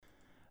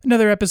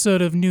Another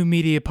episode of New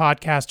Media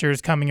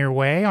Podcasters coming your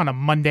way on a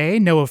Monday.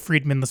 Noah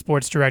Friedman, the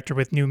sports director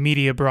with New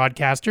Media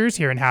Broadcasters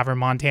here in Havre,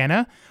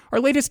 Montana. Our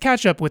latest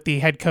catch-up with the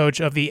head coach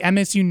of the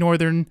MSU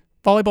Northern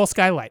Volleyball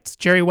Skylights,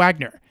 Jerry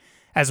Wagner.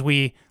 As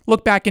we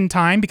look back in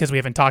time, because we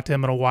haven't talked to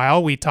him in a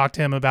while, we talked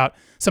to him about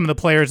some of the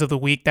players of the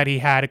week that he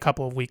had a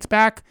couple of weeks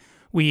back.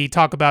 We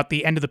talk about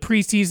the end of the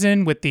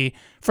preseason with the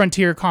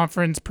Frontier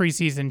Conference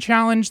preseason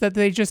challenge that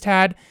they just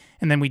had.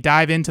 And then we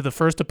dive into the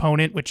first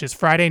opponent, which is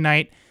Friday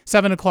night,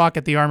 7 o'clock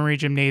at the Armory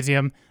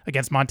Gymnasium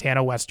against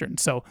Montana Western.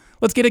 So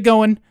let's get it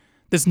going.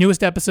 This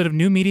newest episode of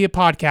New Media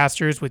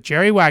Podcasters with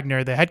Jerry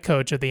Wagner, the head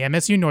coach of the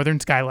MSU Northern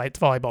Skylights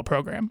volleyball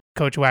program.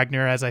 Coach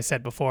Wagner, as I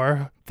said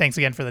before, thanks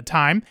again for the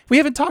time. We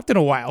haven't talked in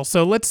a while,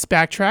 so let's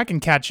backtrack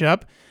and catch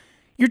up.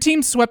 Your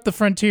team swept the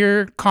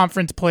Frontier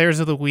Conference Players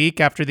of the Week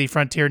after the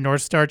Frontier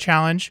North Star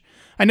Challenge.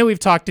 I know we've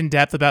talked in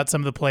depth about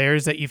some of the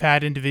players that you've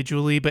had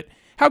individually, but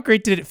how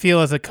great did it feel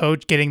as a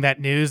coach getting that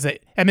news that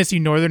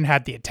MSU Northern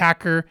had the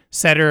attacker,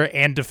 setter,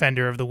 and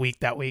defender of the week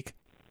that week?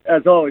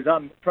 As always,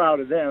 I'm proud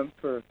of them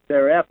for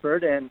their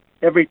effort, and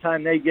every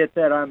time they get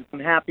that, I'm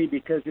happy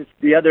because it's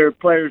the other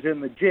players in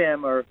the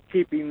gym are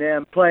keeping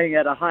them playing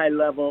at a high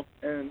level,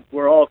 and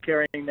we're all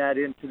carrying that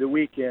into the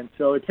weekend.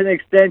 So it's an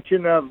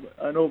extension of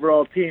an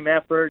overall team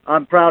effort.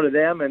 I'm proud of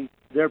them, and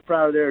they're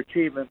proud of their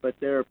achievement, but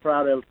they're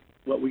proud of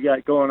what we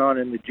got going on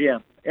in the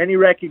gym. Any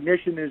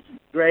recognition is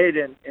great,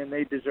 and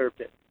they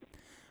deserved it.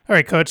 All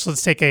right, Coach,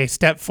 let's take a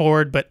step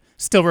forward, but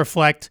still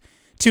reflect.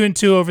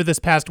 2-2 over this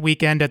past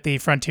weekend at the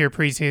Frontier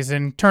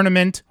preseason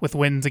tournament with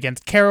wins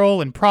against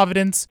Carroll and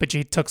Providence, but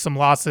you took some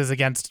losses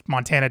against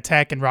Montana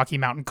Tech and Rocky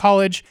Mountain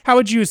College. How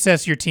would you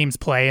assess your team's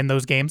play in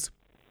those games?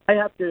 I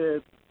have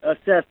to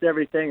assess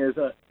everything as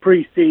a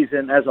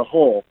preseason as a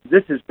whole.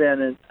 This has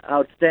been an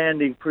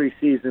outstanding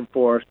preseason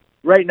for us.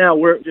 Right now,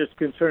 we're just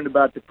concerned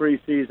about the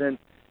preseason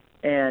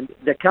and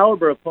the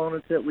caliber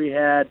opponents that we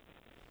had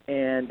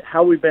and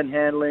how we've been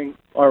handling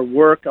our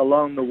work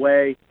along the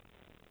way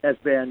has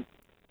been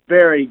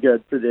very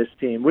good for this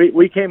team.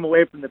 We came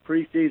away from the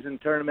preseason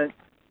tournament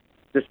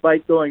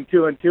despite going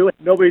 2-2.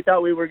 Nobody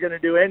thought we were going to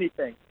do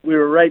anything. We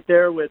were right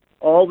there with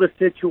all the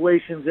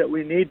situations that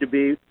we need to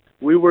be.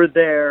 We were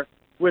there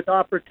with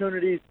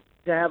opportunities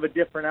to have a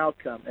different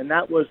outcome, and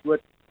that was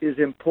what is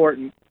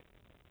important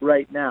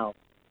right now.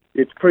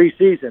 It's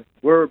preseason.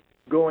 We're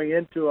going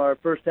into our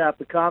first half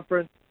of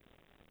conference,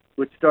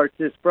 which starts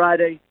this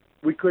Friday.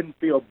 We couldn't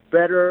feel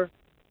better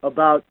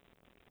about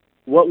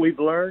what we've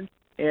learned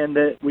and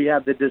that we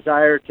have the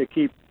desire to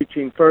keep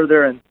reaching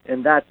further,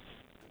 and that's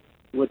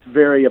what's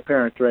very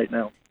apparent right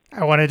now.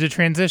 I wanted to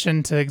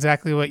transition to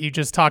exactly what you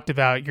just talked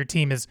about. Your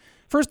team is,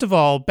 first of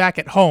all, back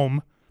at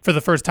home for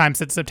the first time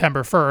since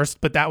September 1st,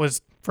 but that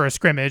was for a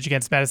scrimmage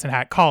against Medicine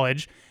Hat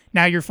College.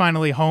 Now you're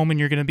finally home and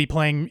you're going to be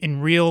playing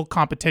in real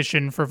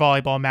competition for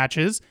volleyball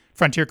matches,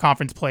 Frontier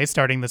Conference play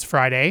starting this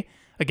Friday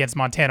against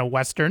Montana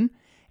Western.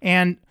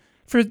 And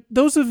for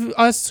those of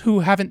us who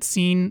haven't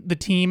seen the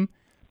team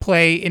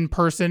play in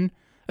person,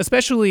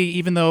 especially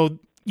even though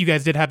you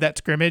guys did have that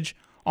scrimmage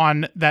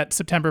on that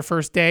September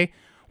 1st day,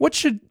 what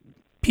should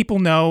people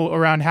know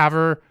around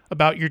Havre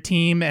about your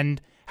team and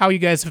how you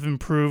guys have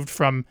improved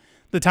from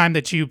the time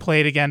that you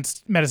played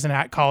against Medicine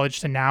Hat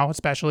College to now,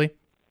 especially?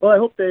 Well, I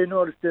hope they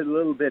noticed it a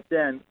little bit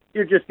then.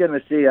 You're just going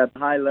to see a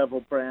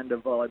high-level brand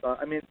of volleyball.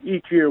 I mean,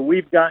 each year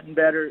we've gotten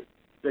better.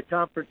 The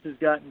conference has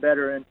gotten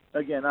better. And,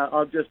 again,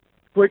 I'll just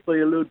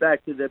quickly allude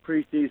back to the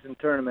preseason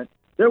tournament.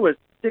 There was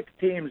 6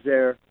 teams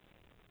there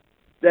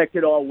that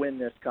could all win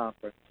this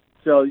conference.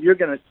 So you're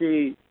going to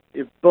see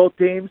if both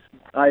teams,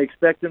 I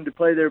expect them to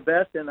play their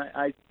best, and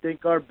I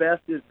think our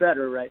best is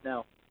better right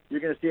now. You're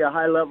going to see a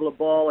high level of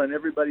ball, and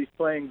everybody's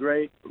playing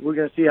great. We're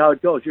going to see how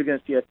it goes. You're going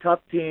to see a tough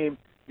team.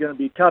 It's going to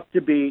be tough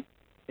to beat,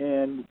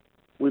 and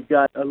we've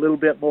got a little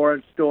bit more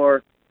in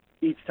store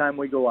each time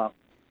we go out.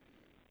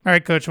 All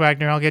right, Coach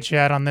Wagner, I'll get you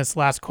out on this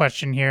last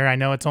question here. I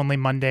know it's only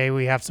Monday.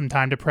 We have some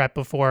time to prep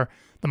before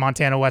the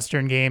Montana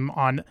Western game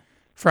on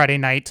Friday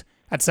night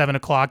at 7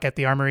 o'clock at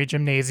the Armory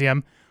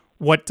Gymnasium.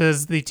 What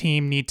does the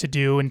team need to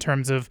do in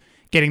terms of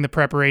getting the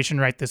preparation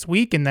right this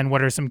week? And then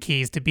what are some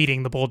keys to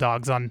beating the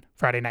Bulldogs on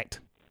Friday night?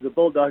 The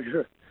Bulldogs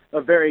are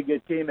a very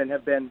good team and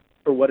have been,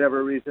 for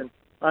whatever reason,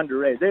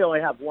 underrated. They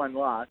only have one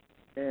loss,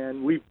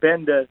 and we've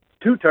been to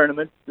 2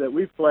 tournaments that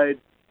we've played.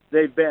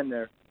 They've been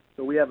there.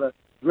 So we have a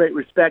great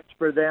respect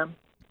for them,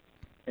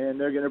 and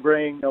they're going to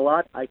bring a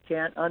lot. I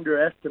can't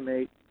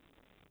underestimate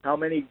how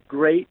many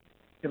great,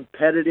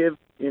 competitive,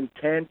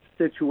 intense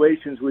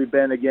situations we've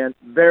been against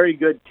very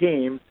good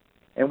teams,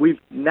 and we've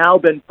now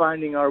been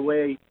finding our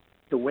way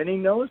to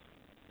winning those.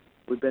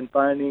 We've been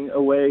finding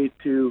a way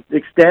to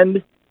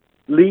extend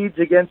leads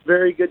against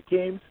very good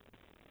teams,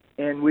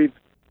 and we've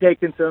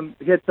taken some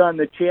hits on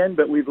the chin,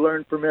 but we've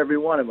learned from every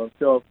one of them.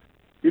 So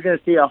you're going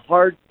to see a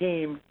hard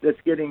team that's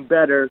getting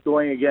better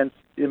going against,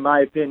 in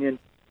my opinion,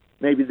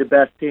 maybe the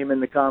best team in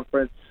the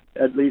conference,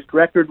 at least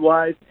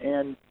record-wise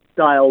and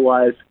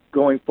style-wise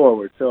going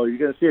forward. So you're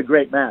going to see a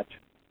great match.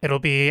 It'll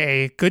be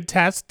a good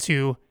test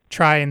to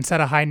try and set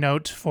a high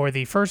note for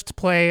the first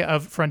play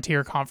of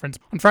Frontier Conference.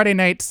 On Friday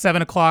night,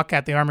 7 o'clock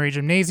at the Armory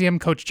Gymnasium,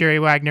 Coach Jerry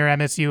Wagner,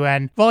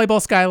 MSU-N,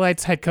 Volleyball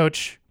Skylights head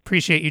coach.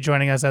 Appreciate you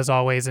joining us as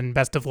always, and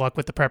best of luck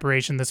with the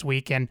preparation this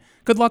week, and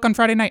good luck on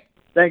Friday night.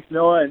 Thanks,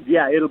 Noah. And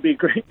yeah, it'll be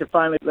great to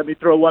finally, let me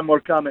throw one more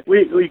comment.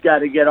 We got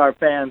to get our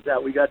fans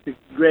out. We got the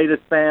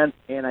greatest fans,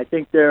 and I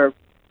think they're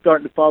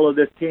starting to follow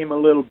this team a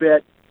little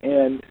bit,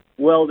 and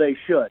well, they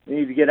should. They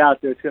need to get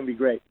out there. It's going to be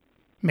great.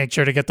 Make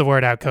sure to get the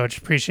word out, Coach.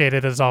 Appreciate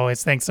it as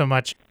always. Thanks so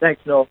much.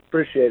 Thanks, Noah.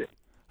 Appreciate it.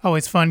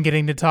 Always fun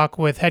getting to talk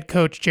with head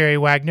coach Jerry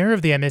Wagner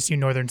of the MSU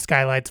Northern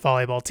Skylights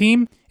volleyball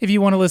team. If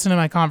you want to listen to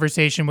my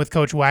conversation with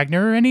Coach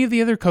Wagner or any of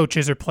the other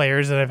coaches or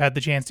players that I've had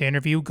the chance to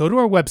interview, go to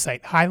our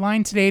website,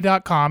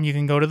 highlinetoday.com. You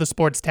can go to the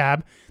sports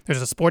tab.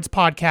 There's a sports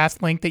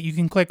podcast link that you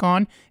can click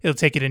on. It'll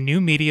take you to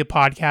New Media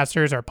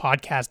Podcasters, our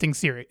podcasting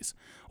series.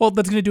 Well,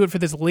 that's going to do it for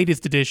this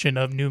latest edition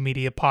of New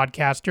Media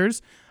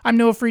Podcasters. I'm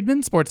Noah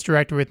Friedman, sports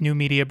director with New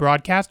Media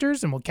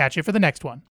Broadcasters, and we'll catch you for the next one.